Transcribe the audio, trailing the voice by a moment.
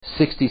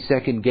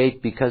60-second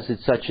gate because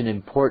it's such an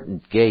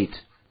important gate.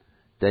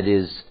 That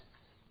is,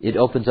 it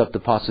opens up the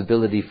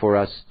possibility for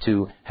us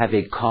to have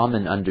a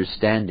common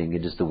understanding.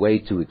 It is the way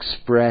to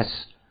express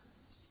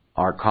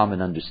our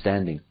common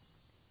understanding.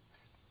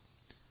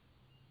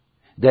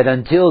 That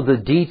until the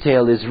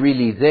detail is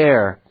really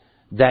there,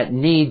 that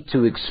need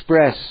to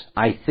express,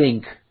 I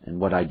think, and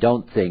what I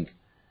don't think,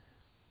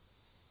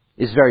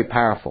 is very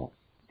powerful.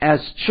 As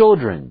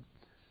children,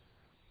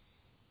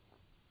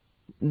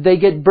 they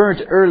get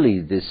burnt early,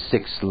 this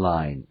sixth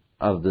line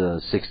of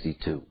the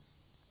 62.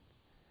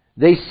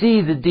 They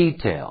see the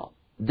detail.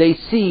 They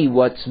see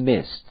what's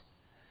missed.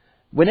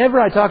 Whenever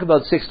I talk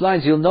about 6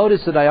 lines, you'll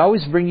notice that I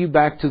always bring you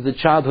back to the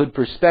childhood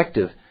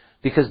perspective,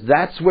 because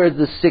that's where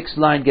the 6th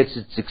line gets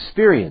its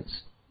experience.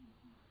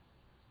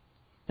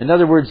 In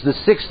other words, the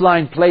 6th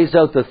line plays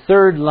out the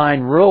 3rd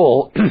line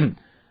role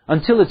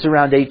until it's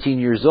around 18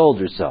 years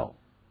old or so.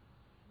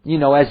 You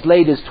know, as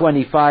late as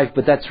 25,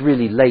 but that's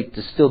really late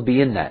to still be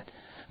in that.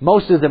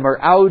 Most of them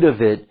are out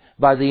of it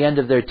by the end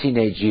of their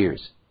teenage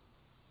years.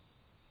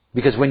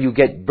 Because when you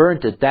get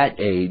burnt at that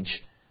age,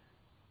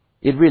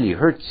 it really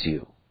hurts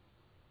you.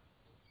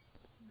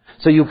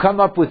 So you come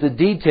up with a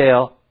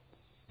detail,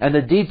 and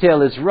the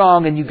detail is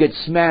wrong, and you get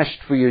smashed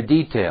for your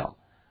detail.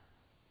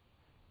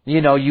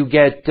 You know, you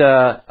get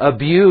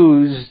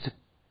abused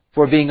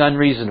for being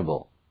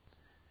unreasonable.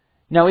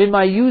 Now, in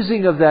my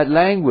using of that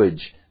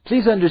language,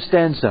 please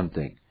understand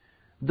something.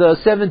 The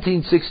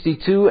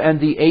 1762 and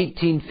the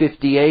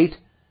 1858,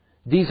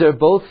 these are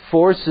both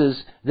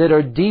forces that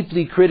are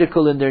deeply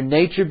critical in their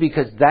nature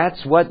because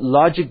that's what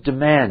logic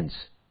demands.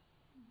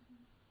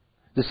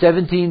 The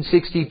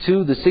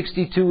 1762, the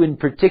 62 in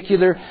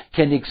particular,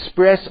 can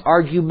express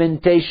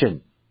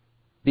argumentation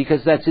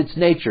because that's its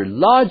nature.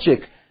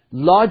 Logic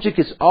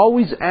is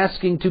always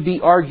asking to be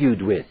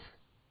argued with.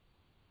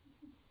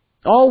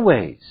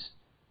 Always.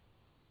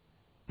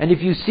 And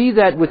if you see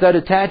that without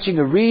attaching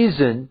a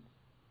reason,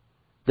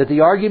 that the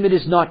argument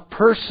is not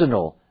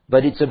personal,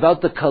 but it's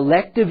about the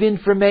collective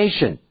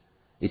information.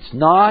 It's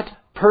not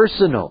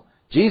personal.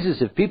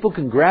 Jesus, if people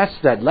can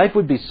grasp that, life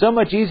would be so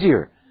much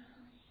easier.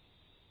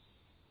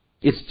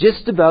 It's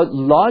just about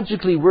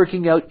logically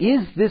working out,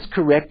 is this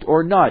correct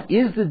or not?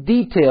 Is the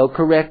detail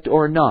correct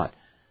or not?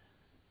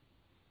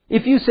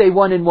 If you say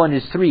 1 and 1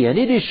 is 3, and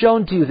it is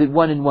shown to you that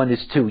 1 and 1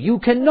 is 2, you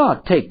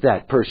cannot take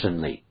that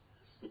personally.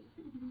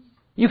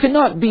 You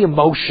cannot be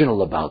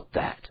emotional about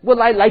that.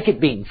 Well, I like it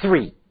being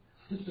 3.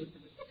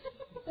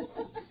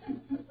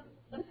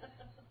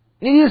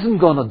 It isn't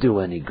going to do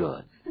any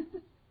good.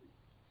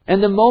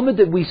 And the moment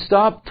that we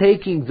stop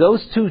taking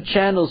those 2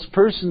 channels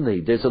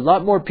personally, there's a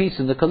lot more peace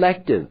in the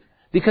collective.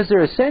 Because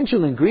they're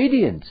essential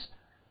ingredients.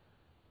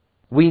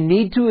 We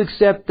need to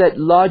accept that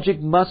logic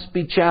must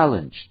be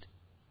challenged.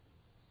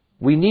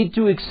 We need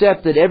to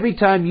accept that every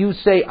time you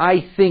say,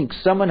 I think,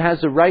 someone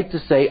has a right to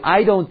say,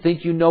 I don't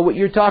think you know what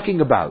you're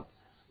talking about.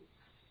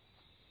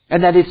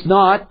 And that it's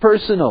not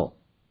personal,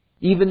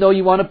 even though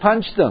you want to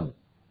punch them.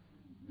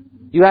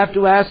 You have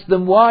to ask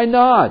them, why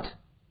not?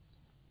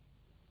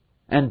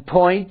 And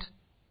point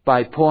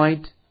by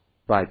point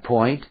by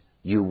point,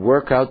 you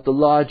work out the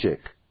logic.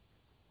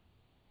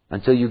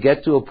 Until you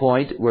get to a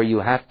point where you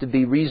have to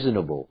be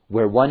reasonable.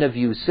 Where one of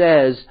you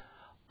says,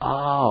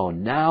 oh,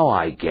 now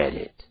I get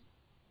it.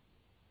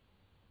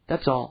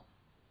 That's all.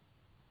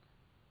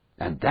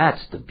 And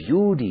that's the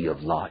beauty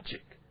of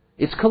logic.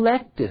 It's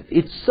collective.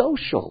 It's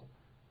social.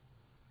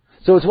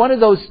 So it's one of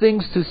those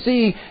things to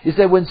see is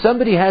that when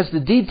somebody has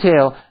the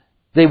detail,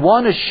 they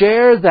want to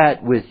share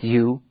that with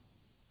you.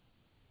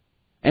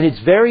 And it's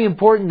very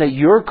important that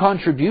your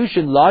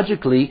contribution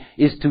logically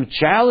is to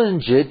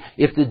challenge it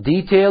if the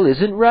detail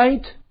isn't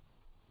right.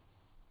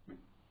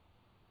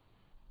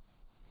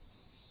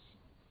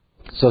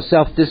 So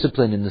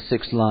self-discipline in the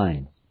 6th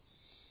line.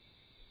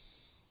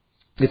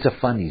 It's a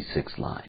funny 6th line.